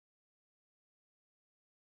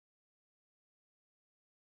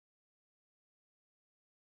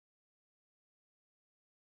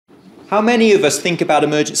How many of us think about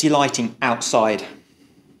emergency lighting outside?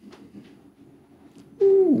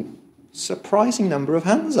 Ooh, surprising number of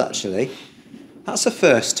hands actually. That's the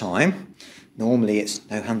first time. Normally it's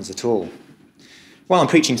no hands at all. Well, I'm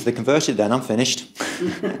preaching to the converted then, I'm finished.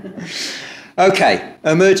 Okay,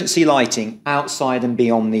 emergency lighting outside and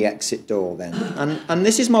beyond the exit door then. And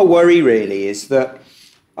this is my worry really, is that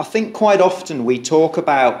I think quite often we talk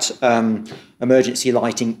about emergency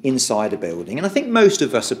lighting inside a building, and I think most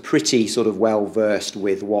of us are pretty sort of well versed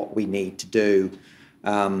with what we need to do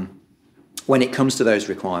when it comes to those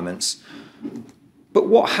requirements. But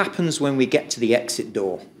what happens when we get to the exit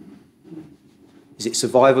door? Is it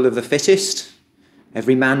survival of the fittest?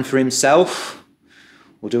 Every man for himself?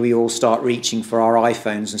 Or do we all start reaching for our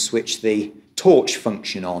iPhones and switch the torch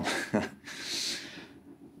function on?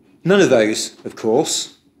 None of those, of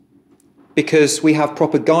course, because we have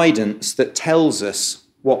proper guidance that tells us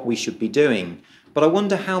what we should be doing. But I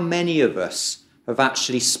wonder how many of us have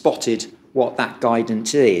actually spotted what that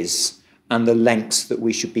guidance is and the lengths that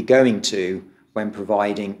we should be going to when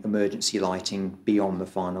providing emergency lighting beyond the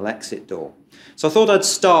final exit door. So I thought I'd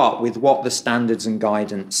start with what the standards and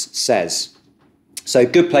guidance says. So a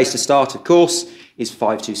good place to start, of course, is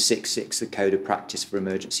 5266, the Code of Practice for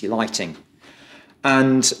Emergency Lighting.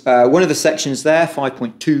 And one of the sections there,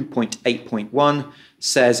 5.2.8.1,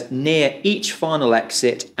 says near each final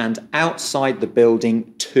exit and outside the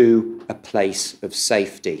building to a place of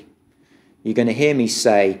safety. You're going to hear me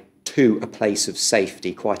say to a place of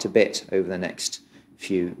safety quite a bit over the next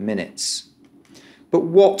few minutes. But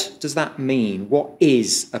what does that mean? What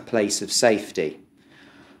is a place of safety?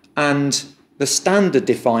 And the standard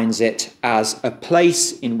defines it as a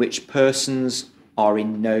place in which persons are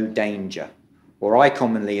in no danger, or I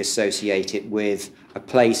commonly associate it with a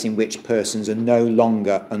place in which persons are no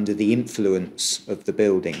longer under the influence of the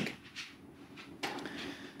building.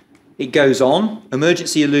 It goes on,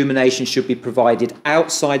 emergency illumination should be provided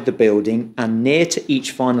outside the building and near to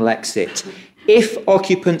each final exit. If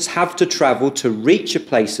occupants have to travel to reach a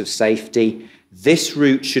place of safety, this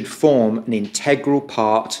route should form an integral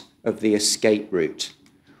part of the escape route.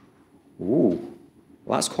 Ooh,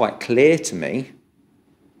 well, that's quite clear to me.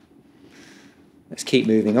 Let's keep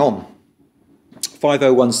moving on.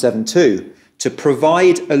 50172, to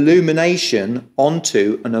provide illumination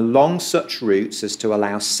onto and along such routes as to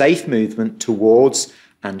allow safe movement towards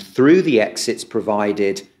and through the exits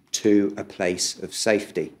provided to a place of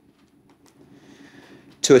safety.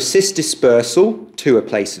 To assist dispersal to a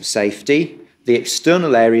place of safety, the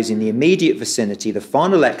external areas in the immediate vicinity, the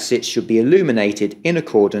final exits should be illuminated in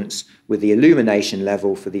accordance with the illumination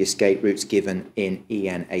level for the escape routes given in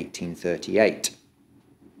EN 1838.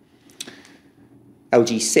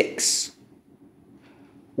 LG6.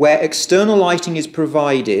 Where external lighting is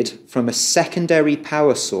provided from a secondary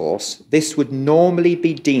power source, this would normally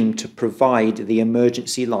be deemed to provide the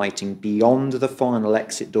emergency lighting beyond the final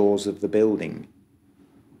exit doors of the building.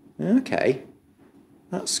 Okay.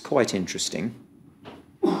 That's quite interesting.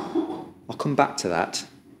 I'll come back to that.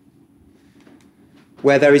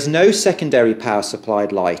 Where there is no secondary power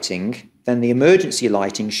supplied lighting, then the emergency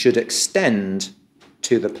lighting should extend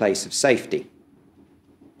to the place of safety.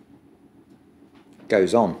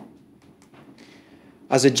 Goes on.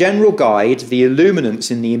 As a general guide, the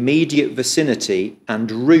illuminants in the immediate vicinity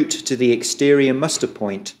and route to the exterior muster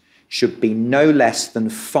point should be no less than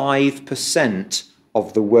 5%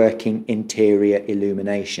 of the working interior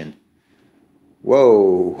illumination.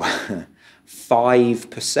 Whoa,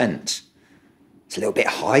 5%. It's a little bit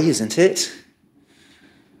high, isn't it?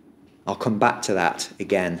 I'll come back to that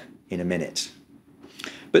again in a minute.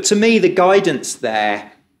 But to me, the guidance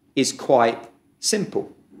there is quite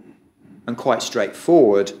simple and quite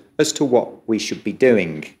straightforward as to what we should be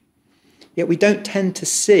doing. Yet we don't tend to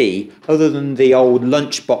see, other than the old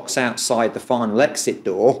lunchbox outside the final exit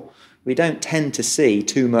door, we don't tend to see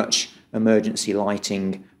too much emergency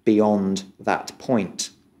lighting beyond that point.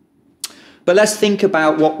 But let's think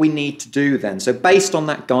about what we need to do then. So based on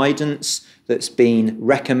that guidance that's been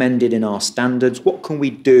recommended in our standards, what can we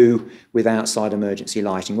do with outside emergency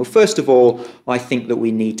lighting? Well, first of all, I think that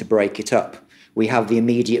we need to break it up. We have the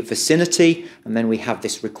immediate vicinity, and then we have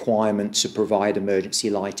this requirement to provide emergency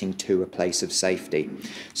lighting to a place of safety.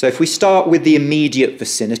 So if we start with the immediate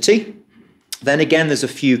vicinity, then again, there's a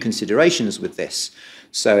few considerations with this.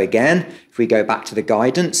 So again, if we go back to the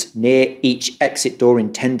guidance, near each exit door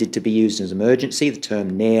intended to be used as emergency, the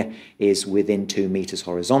term near is within 2 meters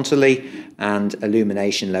horizontally, and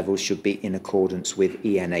illumination levels should be in accordance with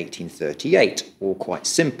EN 1838, all quite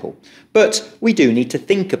simple. But we do need to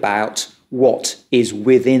think about what is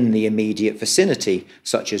within the immediate vicinity,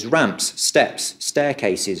 such as ramps, steps,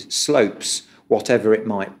 staircases, slopes, whatever it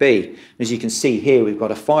might be. As you can see here, we've got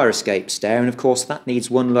a fire escape stair, and of course that needs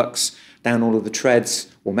 1 lux down all of the treads,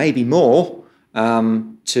 or maybe more,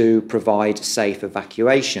 to provide safe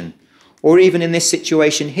evacuation. Or even in this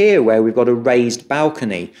situation here, where we've got a raised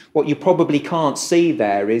balcony, what you probably can't see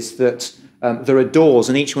there is that there are doors,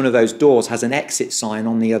 and each one of those doors has an exit sign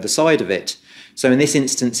on the other side of it. So in this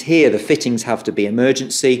instance here, the fittings have to be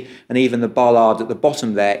emergency, and even the bollard at the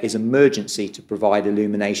bottom there is emergency to provide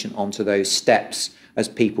illumination onto those steps as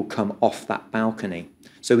people come off that balcony.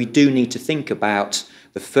 So we do need to think about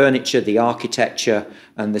the furniture, the architecture,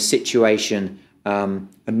 and the situation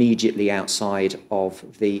immediately outside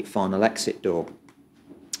of the final exit door.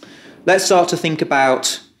 Let's start to think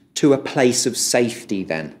about to a place of safety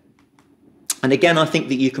then. And again, I think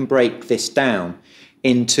that you can break this down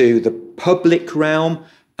into the public realm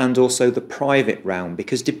and also the private realm,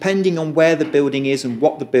 because depending on where the building is and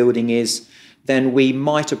what the building is, then we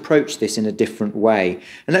might approach this in a different way.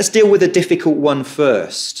 And let's deal with a difficult one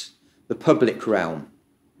first, the public realm.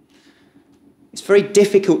 It's very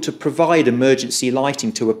difficult to provide emergency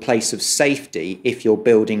lighting to a place of safety if your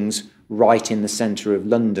building's right in the centre of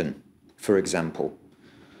London, for example.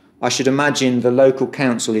 I should imagine the local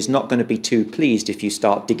council is not going to be too pleased if you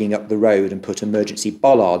start digging up the road and put emergency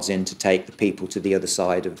bollards in to take the people to the other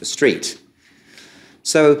side of the street.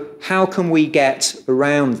 So how can we get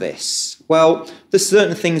around this? Well, there's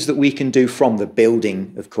certain things that we can do from the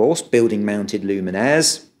building, of course, building mounted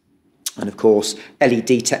luminaires. And of course,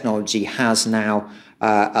 LED technology has now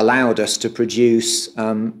allowed us to produce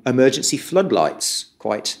emergency floodlights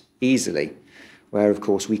quite easily, where of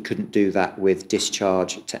course we couldn't do that with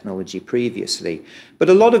discharge technology previously. But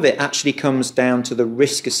a lot of it actually comes down to the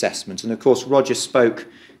risk assessment. And of course, Roger spoke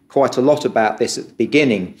quite a lot about this at the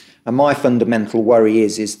beginning. And my fundamental worry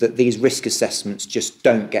is that these risk assessments just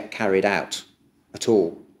don't get carried out at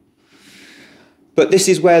all. But this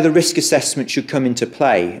is where the risk assessment should come into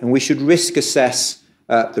play. And we should risk assess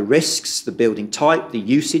the risks, the building type, the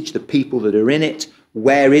usage, the people that are in it.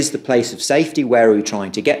 Where is the place of safety? Where are we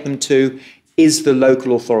trying to get them to? Is the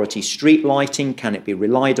local authority street lighting? Can it be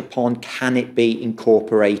relied upon? Can it be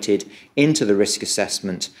incorporated into the risk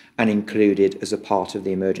assessment and included as a part of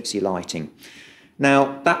the emergency lighting?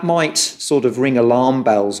 Now, that might sort of ring alarm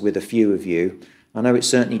bells with a few of you. I know it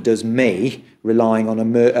certainly does me, relying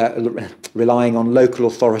on local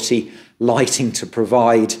authority lighting to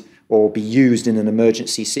provide or be used in an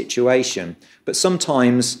emergency situation. But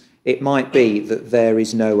sometimes it might be that there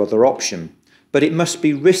is no other option. But it must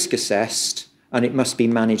be risk assessed and it must be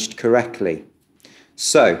managed correctly.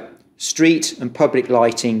 So, street and public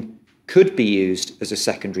lighting could be used as a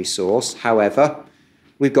secondary source. However,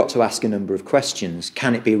 we've got to ask a number of questions.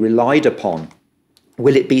 Can it be relied upon?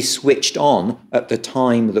 Will it be switched on at the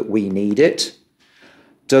time that we need it?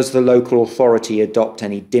 Does the local authority adopt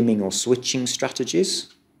any dimming or switching strategies?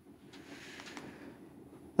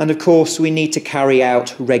 And of course, we need to carry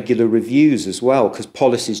out regular reviews as well, because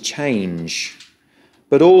policies change.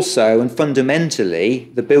 But also, and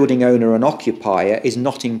fundamentally, the building owner and occupier is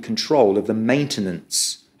not in control of the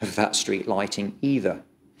maintenance of that street lighting either.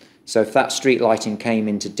 So if that street lighting came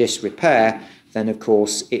into disrepair, then of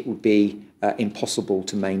course it would be impossible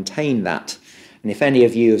to maintain that. And if any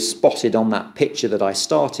of you have spotted on that picture that I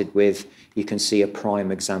started with, you can see a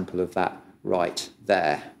prime example of that right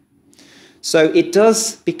there. So it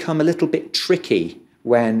does become a little bit tricky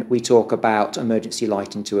when we talk about emergency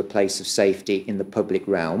lighting to a place of safety in the public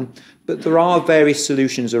realm, but there are various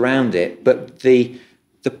solutions around it. But the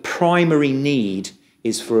primary need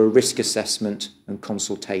is for a risk assessment and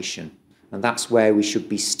consultation. And that's where we should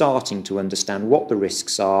be starting to understand what the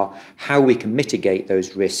risks are, how we can mitigate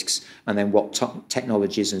those risks, and then what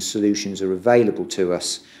technologies and solutions are available to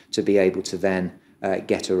us to be able to then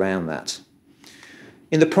get around that.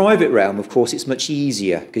 In the private realm, of course, it's much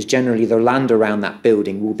easier because generally the land around that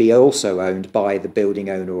building will be also owned by the building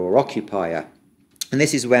owner or occupier. And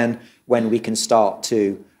this is when we can start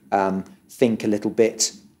to think a little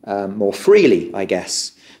bit more freely, I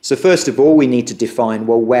guess. So first of all, we need to define,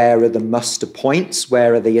 well, where are the muster points?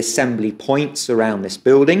 Where are the assembly points around this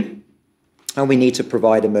building? And we need to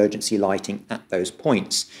provide emergency lighting at those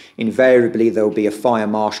points. Invariably, there will be a fire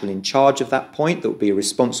marshal in charge of that point that will be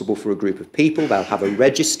responsible for a group of people. They'll have a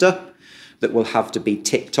register that will have to be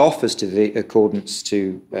ticked off as to the accordance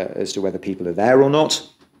to as to whether people are there or not.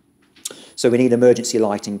 So we need emergency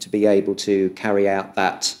lighting to be able to carry out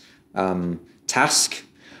that task.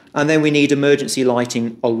 And then we need emergency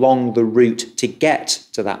lighting along the route to get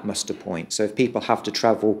to that muster point. So if people have to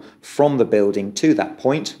travel from the building to that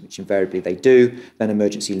point, which invariably they do, then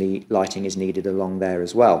emergency lighting is needed along there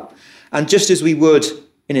as well. And just as we would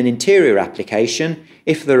in an interior application,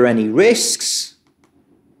 if there are any risks,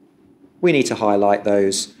 we need to highlight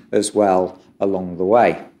those as well along the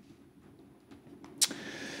way.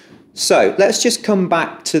 So let's just come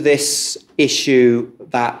back to this issue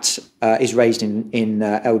that is raised in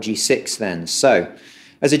LG6 then. So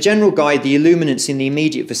as a general guide, the illuminance in the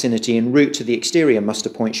immediate vicinity en route to the exterior muster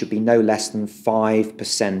point should be no less than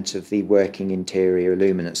 5% of the working interior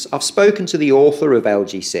illuminance. I've spoken to the author of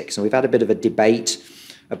LG6 and we've had a bit of a debate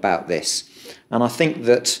about this. And I think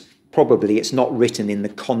that probably it's not written in the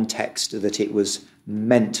context that it was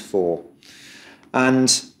meant for.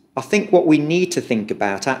 And I think what we need to think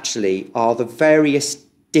about actually are the various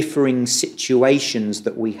differing situations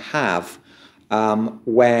that we have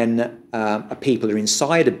when people are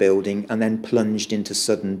inside a building and then plunged into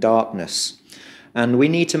sudden darkness. And we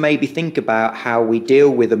need to maybe think about how we deal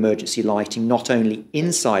with emergency lighting not only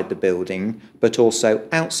inside the building but also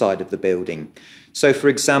outside of the building. So for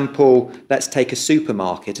example, let's take a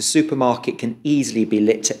supermarket. A supermarket can easily be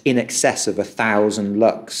lit to in excess of 1,000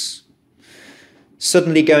 lux.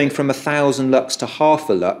 Suddenly going from 1,000 lux to half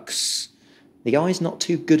a lux, the eye's not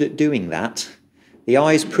too good at doing that. The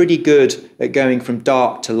eye's pretty good at going from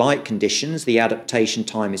dark to light conditions. The adaptation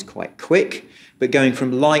time is quite quick, but going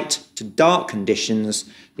from light to dark conditions,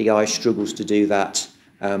 the eye struggles to do that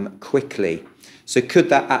quickly. So could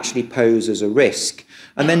that actually pose as a risk?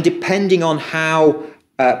 And then depending on how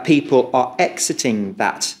people are exiting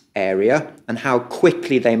that area and how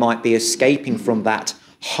quickly they might be escaping from that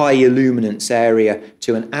high illuminance area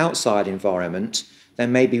to an outside environment,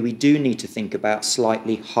 then maybe we do need to think about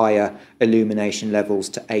slightly higher illumination levels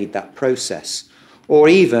to aid that process. Or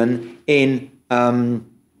even in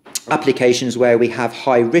applications where we have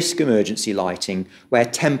high risk emergency lighting, where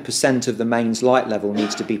 10% of the mains light level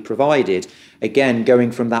needs to be provided, again,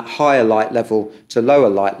 going from that higher light level to lower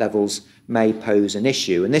light levels may pose an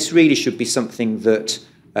issue. And this really should be something that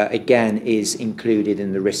again is included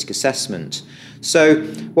in the risk assessment. So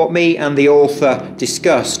what me and the author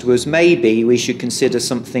discussed was maybe we should consider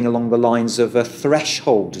something along the lines of a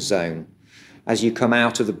threshold zone. As you come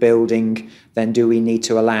out of the building, then do we need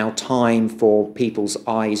to allow time for people's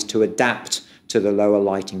eyes to adapt to the lower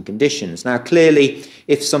lighting conditions? Now clearly,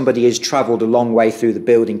 if somebody has travelled a long way through the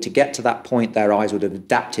building to get to that point, their eyes would have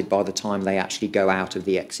adapted by the time they actually go out of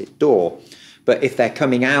the exit door. But if they're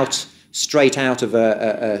coming out straight out of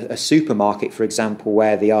a supermarket, for example,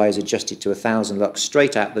 where the eye is adjusted to 1,000 lux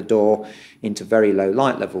straight out the door into very low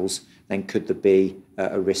light levels, then could there be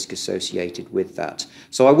a risk associated with that?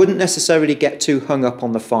 So I wouldn't necessarily get too hung up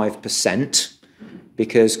on the 5%,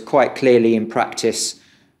 because quite clearly in practice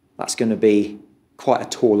that's going to be quite a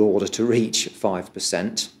tall order to reach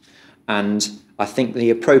 5%. And I think the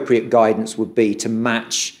appropriate guidance would be to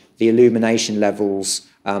match the illumination levels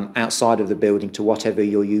outside of the building to whatever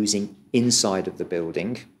you're using inside of the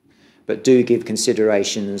building, but do give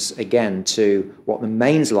considerations again to what the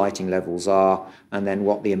mains lighting levels are and then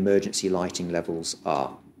what the emergency lighting levels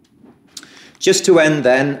are. Just to end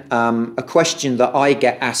then, a question that I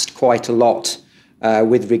get asked quite a lot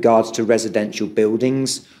with regards to residential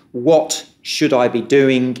buildings: what should I be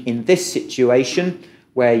doing in this situation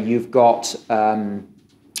where you've got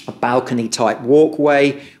a balcony type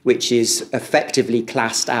walkway which is effectively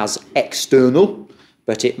classed as external,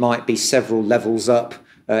 but it might be several levels up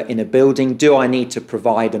in a building? Do I need to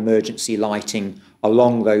provide emergency lighting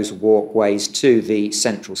along those walkways to the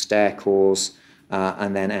central staircase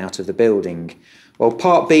and then out of the building? Well,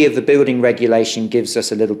 Part B of the building regulation gives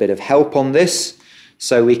us a little bit of help on this.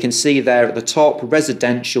 So we can see there at the top,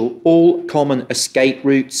 residential, all common escape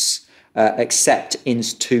routes except in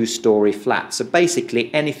 2-storey flats. So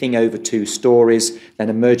basically anything over 2 stories, then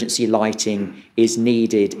emergency lighting is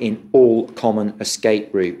needed in all common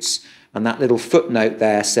escape routes. And that little footnote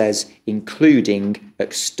there says including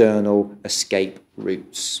external escape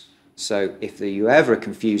routes. So if you're ever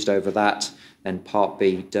confused over that, then Part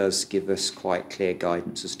B does give us quite clear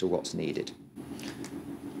guidance as to what's needed.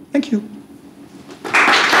 Thank you.